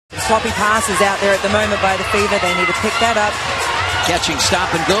sloppy passes out there at the moment by the Fever. They need to pick that up. Catching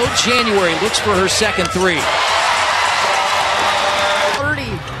stop and go. January looks for her second three. 30.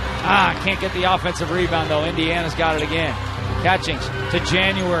 Can't get the offensive rebound, though. Indiana's got it again. Catching to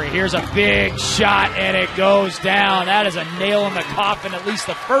January. Here's a big shot, and it goes down. That is a nail in the coffin, at least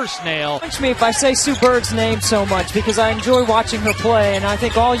the first nail. It me if I say Sue Bird's name so much because I enjoy watching her play, and I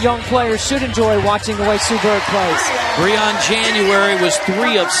think all young players should enjoy watching the way Sue Bird plays. Briann January was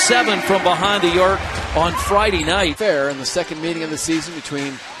 3 of 7 from behind the arc on Friday night. Fair in the second meeting of the season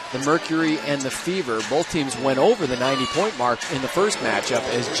between the Mercury and the Fever. Both teams went over the 90-point mark in the first matchup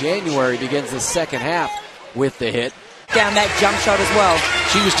as January begins the second half with the hit. Down that jump shot as well.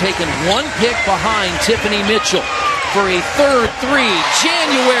 She was taken one pick behind Tiffany Mitchell for a third three.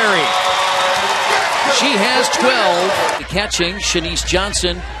 January. She has 12. Catching Shanice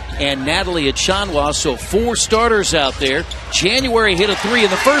Johnson and Natalie Achanwa, so 4 starters out there. January hit a 3 in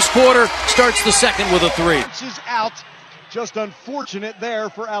the first quarter, starts the second with a 3. She's out. Just unfortunate there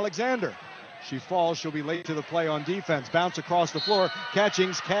for Alexander. She falls. She'll be late to the play on defense. Bounce across the floor.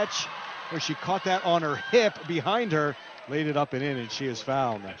 Catching's catch, where she caught that on her hip behind her, laid it up and in, and she is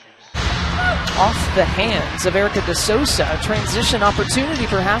fouled. Off the hands of Erica DeSosa. Transition opportunity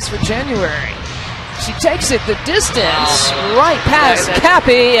perhaps for January. She takes it the distance, right past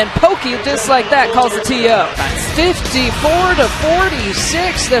Cappy, and Pokey just like that calls the TO.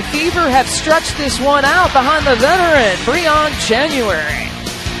 54-46. The Fever have stretched this one out behind the veteran, Briann January.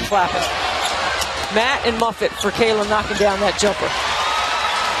 Clapping. Matt and Muffet for Kayla knocking down that jumper.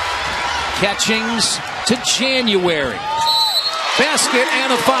 Catchings to January. Basket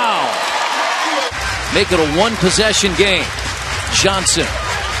and a foul. Make it a one-possession game. Johnson.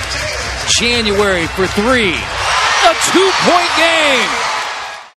 January for 3. A 2-point game.